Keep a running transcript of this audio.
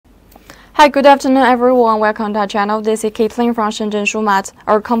Hi, good afternoon everyone. Welcome to our channel. This is Caitlin from Shenzhen Shumatt.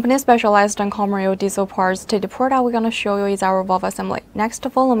 Our company specialized in commercial diesel parts. Today the product we're going to show you is our valve assembly. Next,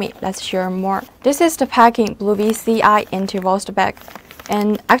 follow me. Let's share more. This is the packing Blue VCI anti-rust bag.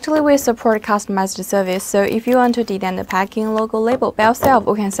 And actually we support customized service, so if you want to design the packing logo label by yourself,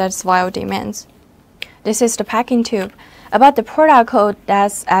 we can satisfy your demands. This is the packing tube. About the product code,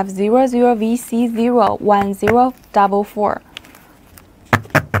 that's F00VC01044.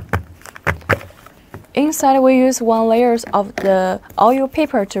 Inside, we use 1 layer of the oil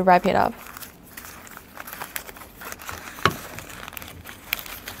paper to wrap it up.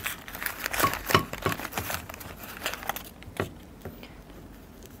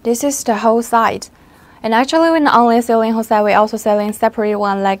 This is the whole side. And actually, we're not only selling whole side, we're also selling separate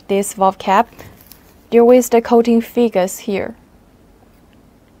one like this valve cap. There is the coating figures here.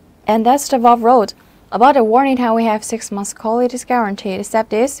 And that's the valve rod. About the warranty time, we have 6 months quality guarantee.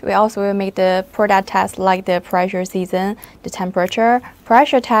 Except this, we also will make the product test like the pressure season, the temperature,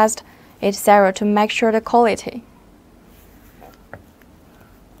 pressure test, etc. to make sure the quality.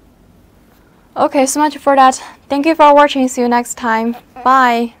 Okay, so much for that. Thank you for watching. See you next time.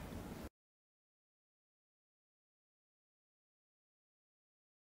 Bye.